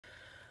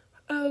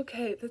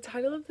Okay, the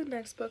title of the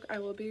next book I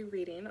will be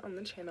reading on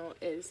the channel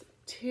is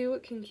Two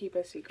Can Keep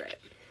a Secret.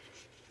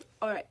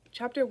 Alright,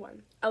 Chapter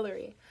 1,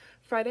 Ellery,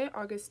 Friday,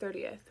 August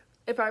 30th.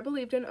 If I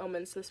believed in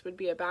omens, this would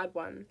be a bad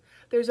one.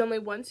 There's only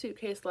one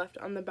suitcase left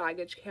on the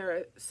baggage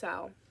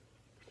carousel.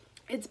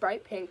 It's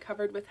bright pink,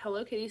 covered with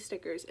Hello Kitty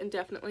stickers, and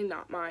definitely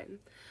not mine.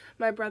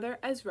 My brother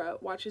Ezra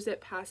watches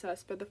it pass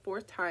us for the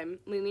fourth time,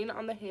 leaning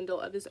on the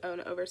handle of his own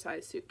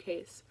oversized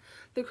suitcase.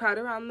 The crowd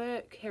around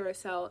the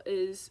carousel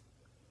is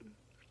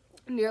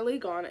nearly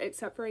gone,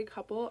 except for a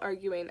couple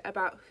arguing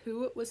about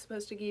who was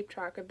supposed to keep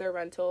track of their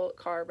rental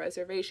car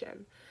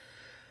reservation.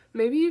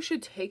 Maybe you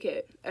should take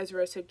it,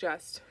 Ezra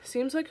suggests.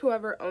 Seems like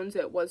whoever owns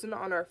it wasn't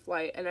on our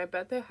flight, and I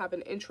bet they have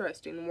an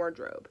interesting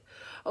wardrobe.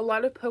 A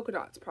lot of polka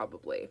dots,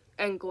 probably,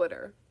 and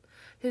glitter.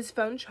 His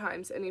phone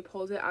chimes, and he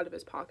pulls it out of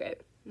his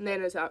pocket.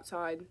 Nana's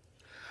outside.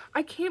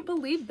 I can't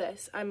believe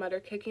this, I mutter,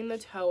 kicking the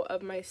toe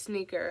of my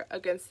sneaker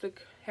against the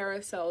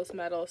carousel's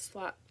metal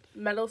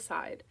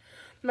side.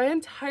 My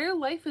entire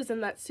life is in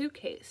that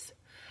suitcase.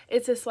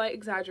 It's a slight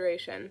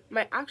exaggeration.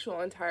 My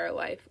actual entire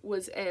life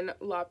was in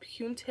La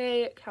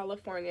Puente,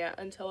 California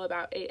until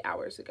about 8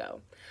 hours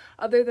ago.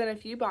 Other than a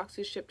few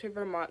boxes shipped to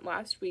Vermont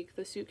last week,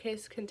 the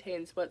suitcase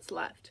contains what's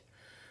left.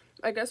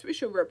 I guess we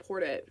should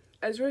report it.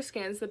 Ezra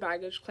scans the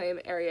baggage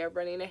claim area,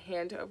 running a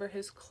hand over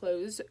his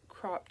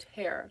close-cropped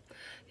hair.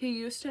 He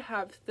used to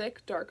have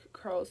thick, dark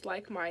curls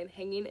like mine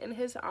hanging in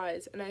his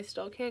eyes, and I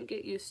still can't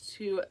get used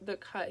to the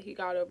cut he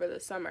got over the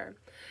summer.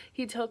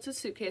 He tilts his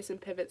suitcase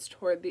and pivots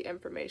toward the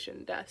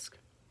information desk.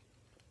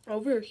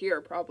 Over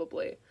here,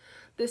 probably.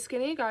 The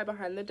skinny guy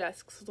behind the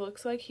desk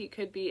looks like he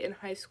could be in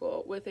high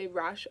school, with a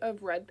rash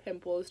of red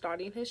pimples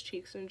dotting his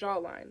cheeks and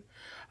jawline.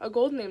 A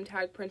gold name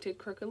tag printed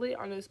crookedly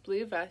on his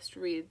blue vest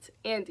reads,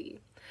 Andy.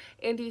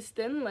 Andy's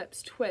thin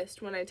lips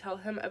twist when I tell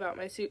him about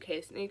my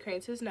suitcase, and he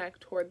cranes his neck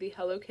toward the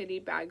Hello Kitty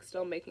bag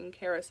still making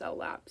carousel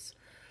laps.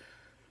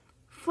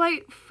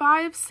 Flight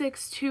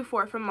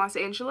 5624 from Los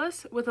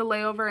Angeles, with a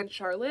layover in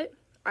Charlotte?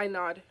 I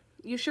nod.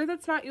 You sure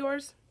that's not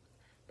yours?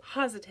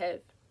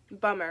 Positive.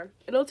 Bummer.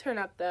 It'll turn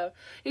up, though.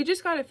 You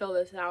just gotta fill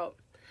this out.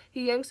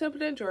 He yanks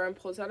open a drawer and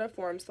pulls out a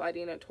form,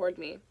 sliding it toward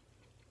me.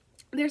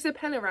 There's a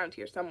pen around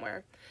here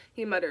somewhere,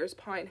 he mutters,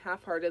 pawing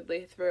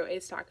half-heartedly through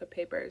a stack of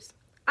papers.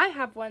 I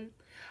have one.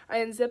 I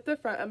unzip the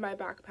front of my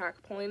backpack,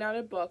 pulling out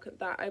a book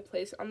that I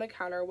place on the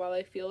counter while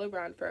I feel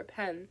around for a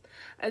pen.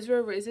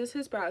 Ezra raises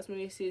his brows when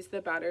he sees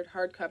the battered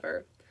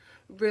hardcover.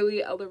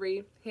 Really,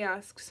 Ellery? He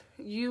asks.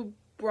 You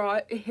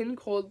brought in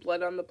cold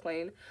blood on the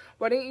plane.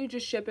 Why don't you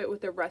just ship it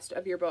with the rest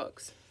of your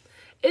books?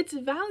 It's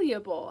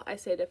valuable, I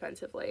say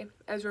defensively.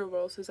 Ezra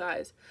rolls his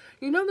eyes.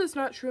 You know that's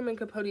not Truman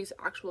Capote's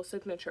actual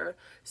signature.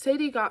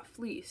 Sadie got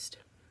fleeced.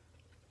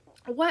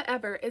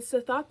 Whatever, it's the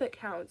thought that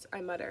counts,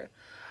 I mutter.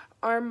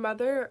 Our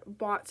mother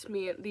bought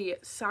me the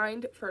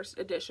signed first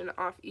edition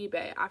off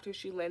eBay after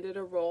she landed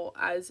a role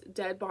as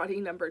Dead Body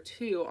Number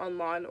 2 on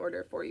Law &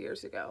 Order 4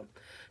 years ago.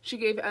 She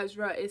gave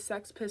Ezra a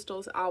Sex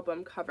Pistols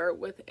album cover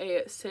with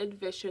a Sid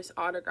Vicious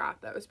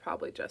autograph that was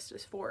probably just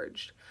as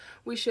forged.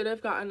 We should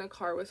have gotten a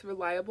car with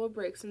reliable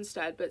brakes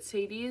instead, but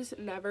Sadie's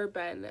never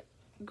been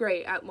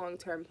great at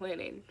long-term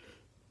planning.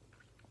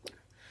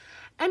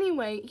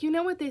 Anyway, you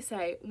know what they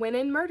say, when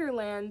in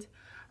Murderland.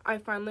 I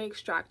finally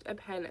extract a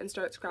pen and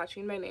start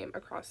scratching my name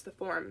across the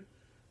form.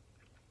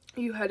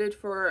 You headed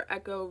for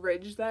Echo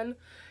Ridge, then?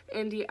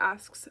 Andy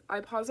asks. I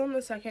pause on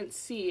the second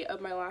C of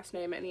my last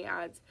name, and he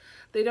adds,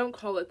 they don't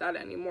call it that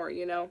anymore,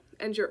 you know,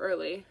 and you're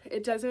early.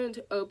 It doesn't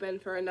open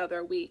for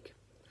another week.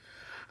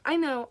 I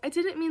know, I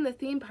didn't mean the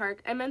theme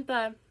park. I meant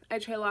the... I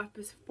trail off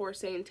before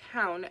saying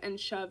town and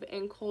shove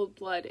in cold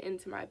blood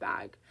into my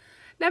bag.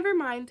 Never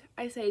mind,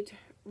 I say,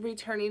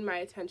 returning my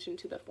attention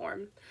to the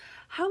form.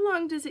 How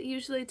long does it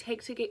usually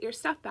take to get your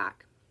stuff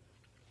back?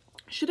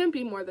 Shouldn't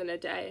be more than a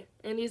day.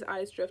 Andy's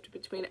eyes drift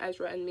between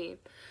Ezra and me.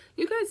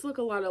 You guys look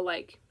a lot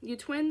alike. You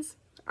twins?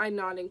 I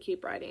nod and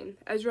keep writing.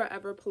 Ezra,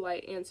 ever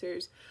polite,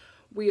 answers,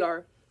 we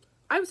are.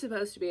 I was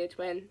supposed to be a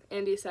twin,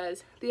 Andy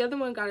says. The other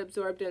one got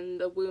absorbed in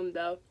the womb,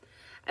 though.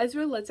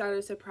 Ezra lets out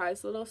a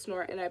surprised little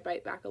snort, and I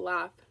bite back a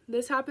laugh.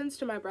 This happens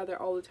to my brother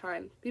all the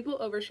time. People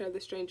overshare the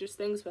strangest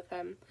things with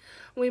him.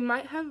 We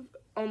might have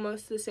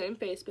almost the same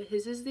face, but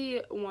his is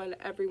the one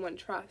everyone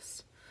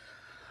trusts.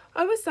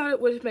 I always thought it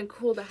would have been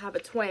cool to have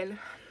a twin.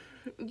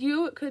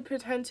 You could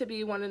pretend to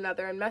be one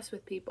another and mess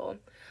with people.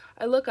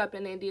 I look up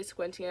and Andy is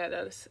squinting at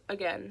us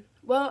again.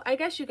 Well, I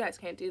guess you guys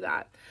can't do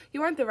that.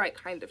 You aren't the right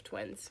kind of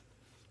twins.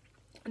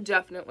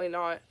 Definitely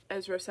not,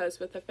 Ezra says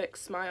with a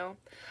fixed smile.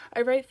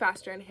 I write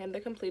faster and hand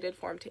the completed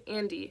form to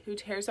Andy, who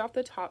tears off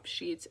the top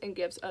sheets and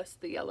gives us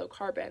the yellow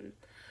carbon.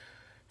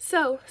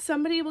 So,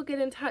 somebody will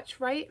get in touch,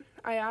 right?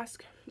 I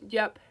ask.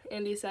 Yep,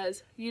 Andy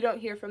says. You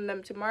don't hear from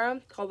them tomorrow?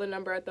 Call the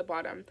number at the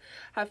bottom.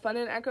 Have fun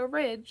in Echo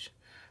Ridge.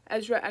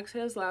 Ezra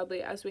exhales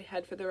loudly as we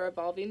head for the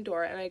revolving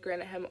door, and I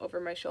grin at him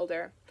over my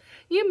shoulder.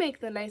 You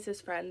make the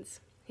nicest friends.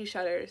 He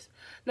shudders.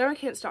 Now I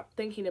can't stop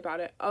thinking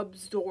about it.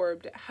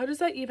 Absorbed. How does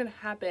that even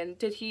happen?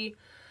 Did he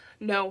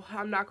No,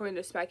 I'm not going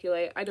to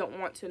speculate. I don't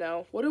want to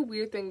know. What a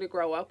weird thing to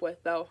grow up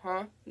with, though,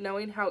 huh?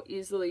 Knowing how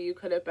easily you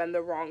could have been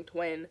the wrong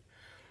twin.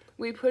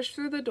 We push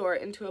through the door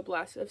into a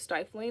blast of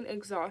stifling,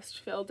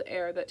 exhaust-filled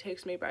air that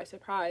takes me by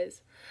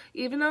surprise.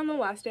 Even on the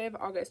last day of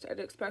August, I'd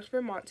expect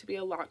Vermont to be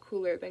a lot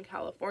cooler than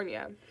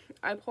California.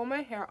 I pull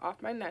my hair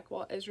off my neck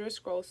while Ezra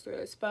scrolls through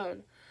his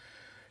phone.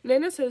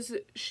 Nana says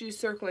she's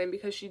circling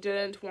because she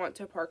didn't want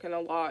to park in a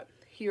lot,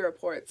 he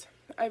reports.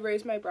 I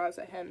raise my brows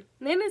at him.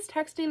 Nana's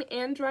texting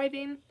and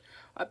driving?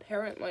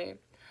 Apparently.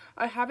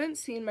 I haven't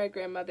seen my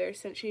grandmother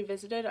since she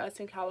visited us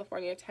in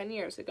California 10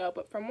 years ago,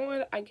 but from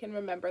what I can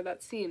remember,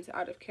 that seems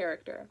out of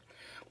character.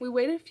 We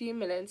wait a few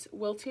minutes,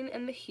 wilting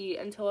in the heat,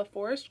 until a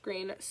forest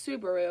green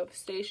Subaru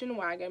station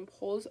wagon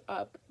pulls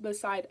up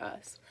beside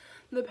us.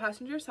 The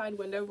passenger side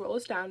window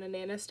rolls down and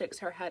Nana sticks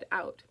her head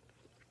out.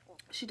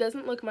 She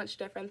doesn't look much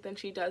different than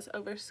she does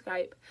over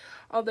Skype,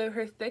 although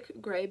her thick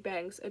gray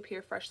bangs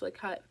appear freshly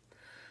cut.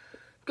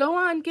 Go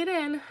on, get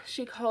in,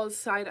 she calls,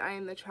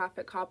 side-eyeing the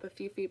traffic cop a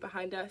few feet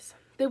behind us.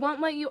 They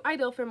won't let you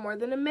idle for more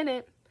than a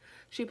minute.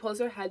 She pulls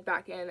her head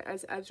back in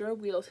as Ezra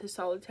wheels his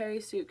solitary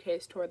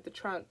suitcase toward the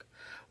trunk.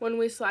 When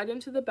we slide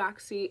into the back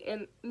seat,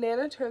 and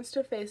Nana turns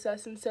to face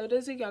us, and so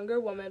does a younger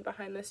woman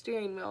behind the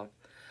steering wheel.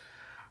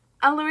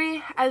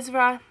 Ellery,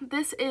 Ezra,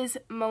 this is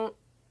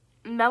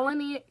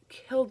Melanie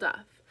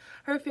Kilduff.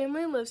 Her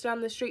family lives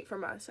down the street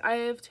from us. I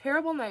have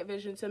terrible night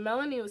vision, so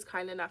Melanie was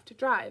kind enough to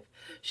drive.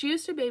 She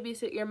used to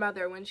babysit your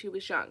mother when she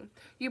was young.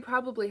 You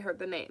probably heard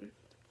the name.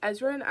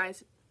 Ezra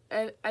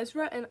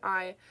and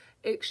I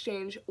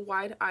exchange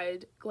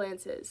wide-eyed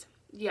glances.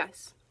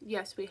 Yes,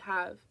 we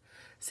have.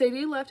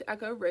 Sadie left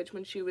Echo Ridge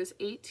when she was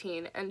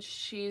 18, and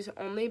she's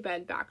only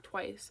been back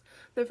twice.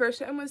 The first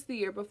time was the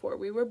year before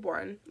we were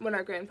born, when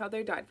our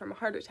grandfather died from a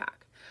heart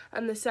attack,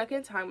 and the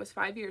second time was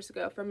 5 years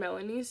ago for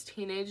Melanie's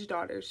teenage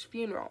daughter's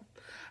funeral.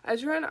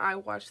 Ezra and I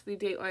watched the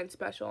Dateline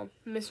special,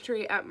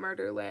 Mystery at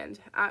Murderland,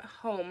 at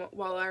home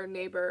while our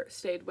neighbor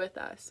stayed with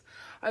us.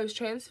 I was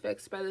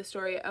transfixed by the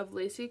story of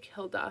Lacey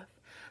Kilduff,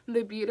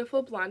 the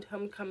beautiful blonde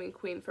homecoming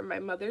queen from my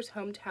mother's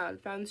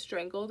hometown found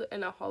strangled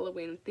in a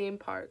Halloween theme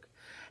park.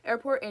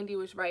 Airport Andy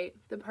was right.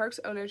 The park's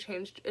owner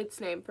changed its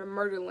name from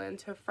Murderland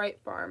to Fright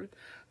Farm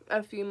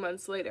a few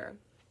months later.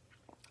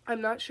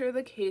 I'm not sure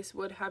the case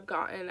would have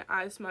gotten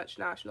as much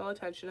national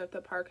attention if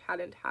the park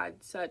hadn't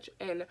had such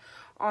an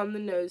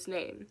on-the-nose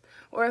name,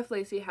 or if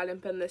Lacey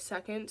hadn't been the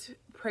second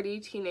pretty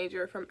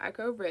teenager from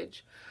Echo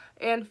Ridge,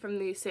 and from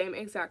the same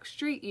exact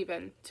street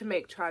even, to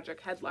make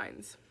tragic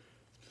headlines.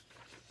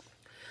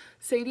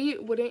 Sadie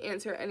wouldn't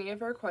answer any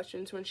of our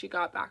questions when she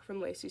got back from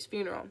Lacey's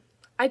funeral.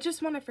 I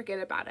just want to forget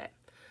about it,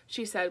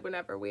 she said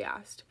whenever we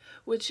asked,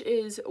 which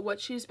is what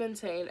she's been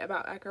saying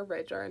about Echo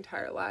Ridge our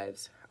entire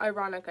lives.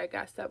 Ironic, I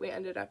guess, that we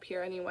ended up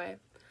here anyway.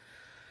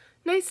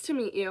 Nice to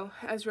meet you,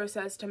 Ezra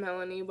says to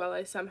Melanie while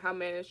I somehow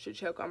manage to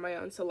choke on my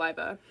own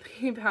saliva.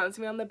 He pounds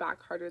me on the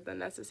back harder than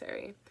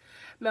necessary.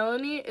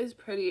 Melanie is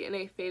pretty in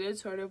a faded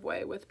sort of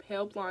way, with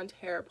pale blonde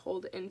hair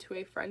pulled into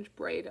a French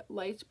braid,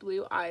 light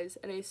blue eyes,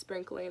 and a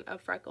sprinkling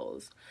of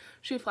freckles.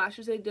 She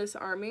flashes a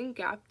disarming,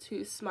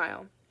 gap-toothed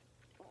smile.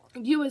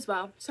 You as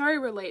well. Sorry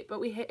we're late, but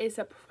we hit a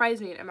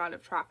surprising amount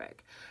of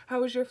traffic.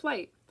 How was your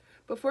flight?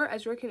 Before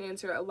Ezra can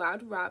answer, a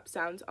loud rap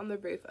sounds on the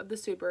roof of the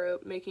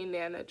Subaru, making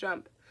Nana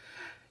jump.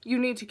 You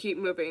need to keep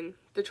moving,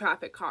 the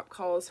traffic cop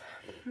calls.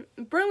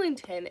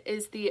 Burlington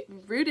is the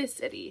rudest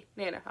city,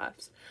 Nana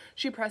huffs.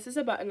 She presses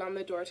a button on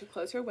the door to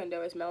close her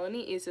window as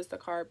Melanie eases the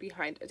car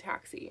behind a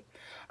taxi.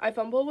 I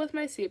fumble with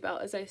my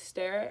seatbelt as I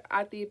stare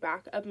at the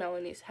back of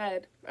Melanie's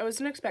head. I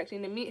wasn't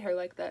expecting to meet her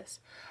like this.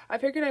 I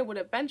figured I would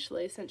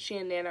eventually, since she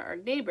and Nana are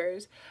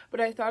neighbors,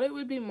 but I thought it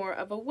would be more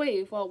of a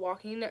wave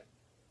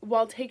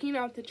while taking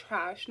out the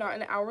trash, not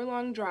an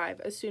hour-long drive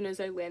as soon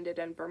as I landed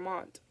in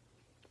Vermont.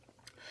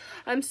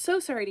 I'm so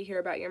sorry to hear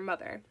about your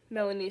mother,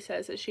 Melanie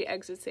says as she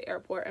exits the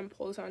airport and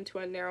pulls onto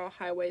a narrow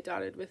highway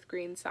dotted with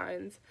green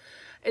signs.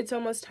 It's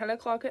almost 10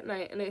 o'clock at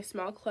night and a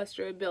small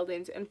cluster of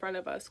buildings in front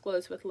of us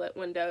glows with lit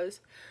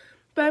windows.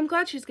 But I'm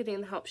glad she's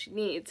getting the help she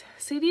needs.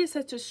 Sadie is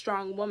such a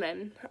strong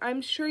woman.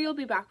 I'm sure you'll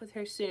be back with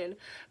her soon,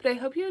 but I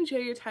hope you enjoy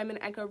your time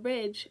in Echo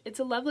Ridge. It's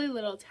a lovely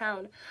little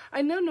town.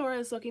 I know Nora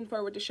is looking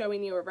forward to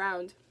showing you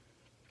around.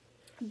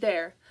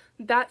 There.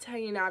 That's how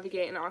you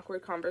navigate an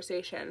awkward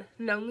conversation.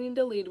 No need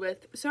to lead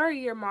with, sorry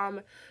your mom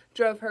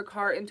drove her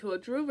car into a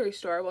jewelry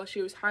store while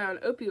she was high on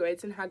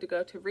opioids and had to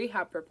go to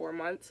rehab for 4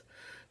 months.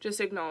 Just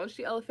acknowledge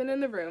the elephant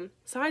in the room,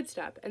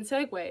 sidestep, and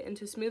segue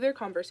into smoother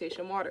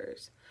conversation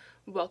waters.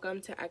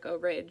 Welcome to Echo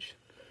Ridge.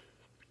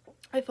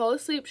 I fall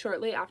asleep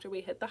shortly after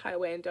we hit the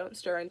highway and don't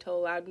stir until a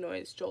loud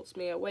noise jolts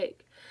me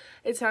awake.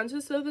 It sounds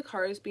as though the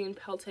car is being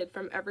pelted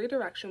from every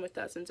direction with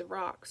dozens of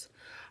rocks.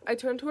 I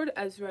turn toward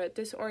Ezra,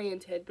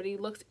 disoriented, but he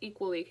looks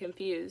equally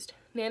confused.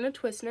 Nana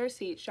twists in her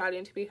seat,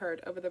 shouting to be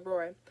heard over the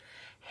roar.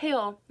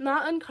 Hail,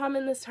 not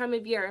uncommon this time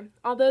of year,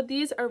 although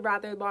these are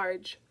rather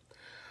large.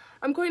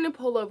 I'm going to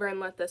pull over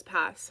and let this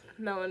pass,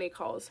 Melanie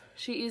calls.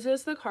 She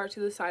eases the car to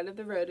the side of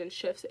the road and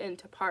shifts in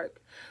to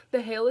park.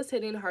 The hail is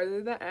hitting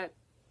harder than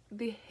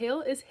The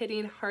hail is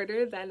hitting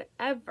harder than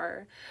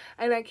ever,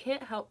 and I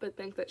can't help but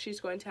think that she's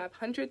going to have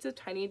hundreds of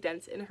tiny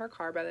dents in her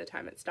car by the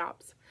time it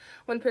stops.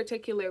 One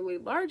particularly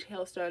large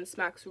hailstone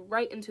smacks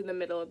right into the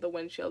middle of the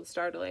windshield,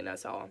 startling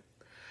us all.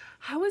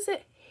 How is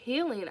it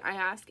hailing? I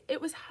ask.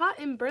 It was hot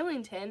in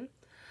Burlington.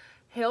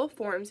 Hail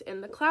forms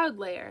in the cloud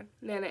layer,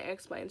 Nana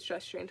explains,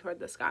 gesturing toward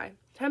the sky.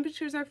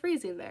 Temperatures are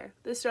freezing there.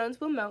 The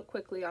stones will melt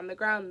quickly on the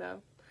ground,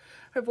 though.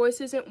 Her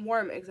voice isn't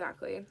warm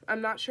exactly.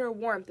 I'm not sure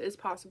warmth is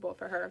possible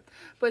for her,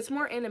 but it's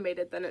more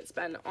animated than it's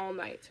been all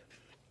night.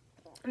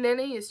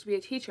 Nana used to be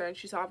a teacher, and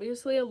she's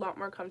obviously a lot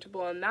more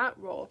comfortable in that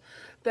role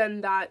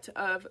than that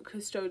of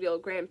custodial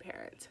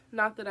grandparent.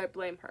 Not that I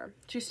blame her.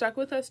 She stuck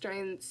with us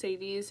during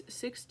Sadie's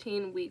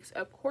 16 weeks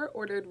of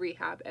court-ordered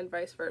rehab and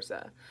vice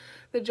versa.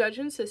 The judge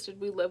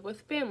insisted we live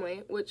with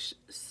family, which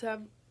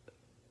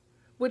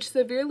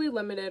severely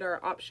limited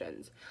our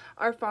options.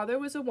 Our father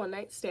was a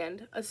one-night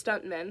stand, a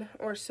stuntman,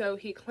 or so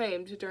he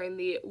claimed during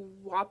the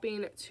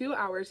whopping 2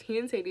 hours he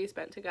and Sadie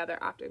spent together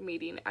after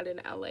meeting at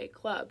an LA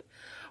club.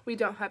 We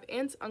don't have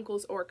aunts,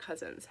 uncles, or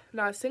cousins,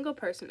 not a single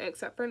person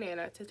except for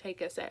Nana to take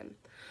us in.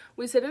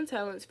 We sit in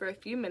silence for a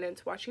few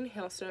minutes, watching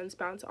hailstones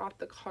bounce off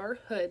the car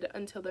hood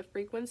until the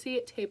frequency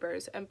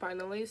tapers and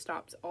finally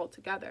stops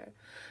altogether.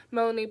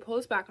 Melanie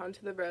pulls back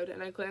onto the road,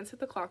 and I glance at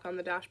the clock on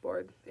the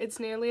dashboard. It's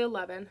nearly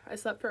 11. I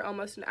slept for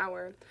almost an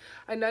hour.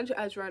 I nudge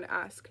Ezra and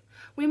ask,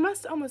 "We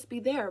must almost be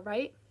there,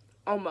 right?"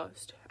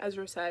 "Almost,"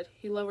 Ezra said.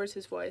 He lowers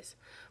his voice.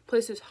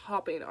 "Place is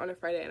hopping on a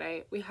Friday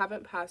night. We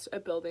haven't passed a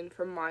building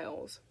for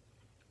miles."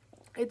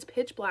 It's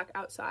pitch black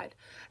outside,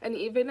 and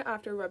even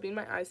after rubbing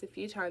my eyes a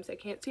few times, I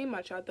can't see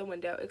much out the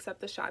window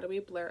except the shadowy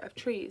blur of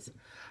trees.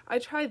 I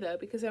try, though,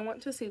 because I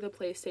want to see the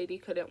place Sadie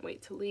couldn't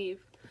wait to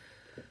leave.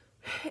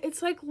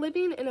 "It's like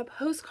living in a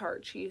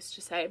postcard," she used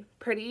to say.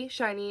 "Pretty,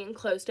 shiny, and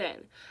closed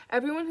in.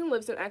 Everyone who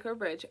lives in Echo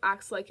Ridge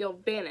acts like you'll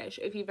vanish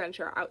if you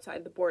venture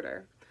outside the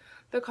border."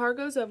 The car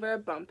goes over a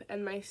bump,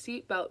 and my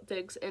seat belt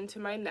digs into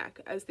my neck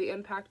as the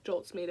impact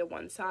jolts me to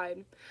one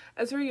side.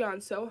 Ezra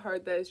yawns so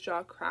hard that his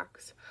jaw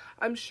cracks.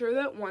 I'm sure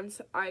that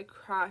once I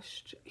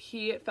crashed,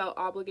 he felt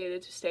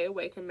obligated to stay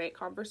awake and make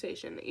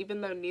conversation,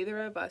 even though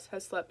neither of us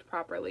has slept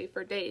properly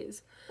for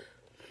days.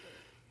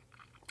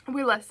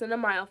 We're less than a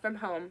mile from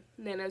home.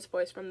 Nana's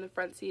voice from the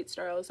front seat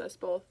startles us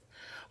both.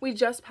 We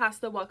just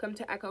passed the Welcome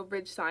to Echo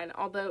Ridge sign,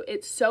 although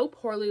it's so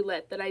poorly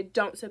lit that I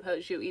don't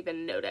suppose you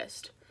even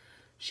noticed.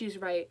 She's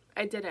right.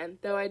 I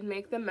didn't, though I'd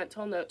make the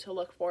mental note to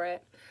look for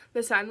it.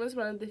 The sign was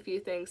one of the few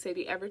things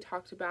Sadie ever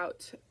talked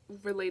about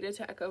related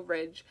to Echo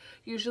Ridge,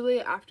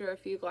 usually after a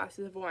few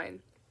glasses of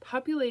wine.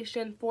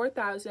 Population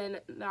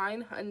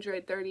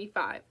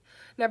 4,935.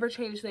 Never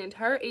changed the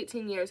entire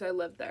 18 years I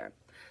lived there,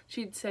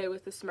 she'd say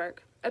with a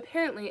smirk.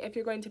 Apparently, if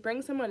you're going to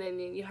bring someone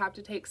in, you have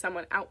to take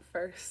someone out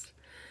first.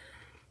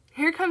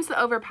 Here comes the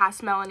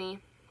overpass, Melanie.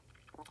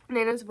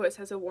 Nana's voice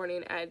has a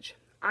warning edge.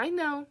 I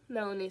know,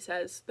 Melanie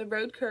says. The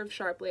road curves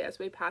sharply as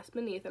we pass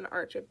beneath an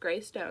arch of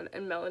gray stone,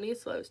 and Melanie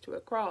slows to a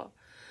crawl.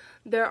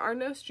 There are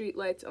no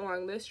streetlights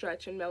along this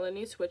stretch, and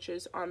Melanie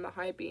switches on the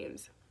high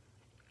beams.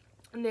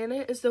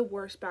 Nana is the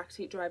worst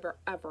backseat driver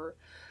ever,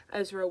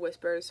 Ezra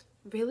whispers.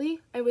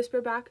 Really? I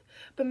whisper back.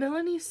 But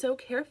Melanie's so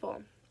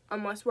careful.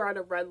 Unless we're at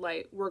a red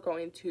light, we're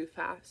going too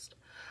fast.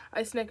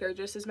 I snicker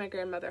just as my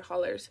grandmother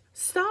hollers,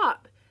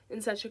 "Stop!" in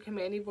such a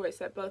commanding voice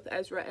that both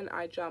Ezra and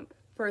I jump.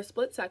 For a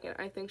split second,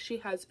 I think she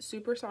has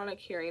supersonic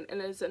hearing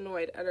and is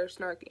annoyed at our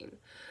snarking.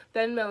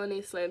 Then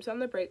Melanie slams on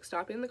the brakes,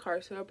 stopping the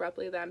car so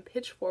abruptly that I'm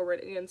pitched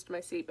forward against my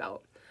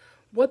seatbelt.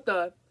 "What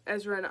the?"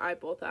 Ezra and I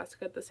both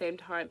ask at the same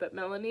time, but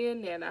Melanie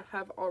and Nana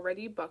have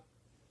already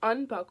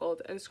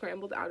unbuckled and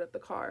scrambled out of the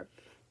car.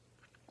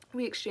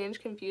 We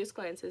exchange confused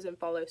glances and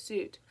follow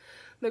suit.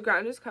 The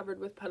ground is covered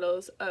with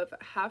puddles of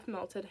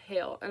half-melted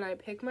hail, and I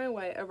pick my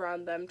way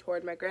around them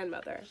toward my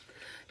grandmother.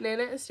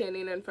 Nana is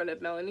standing in front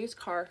of Melanie's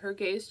car, her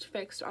gaze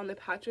fixed on the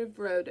patch of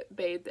road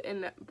bathed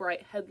in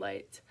bright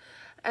headlights,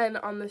 and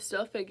on the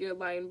still figure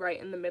lying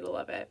right in the middle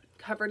of it,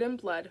 covered in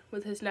blood,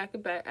 with his neck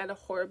bent at a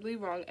horribly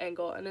wrong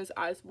angle and his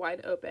eyes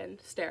wide open,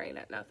 staring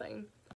at nothing.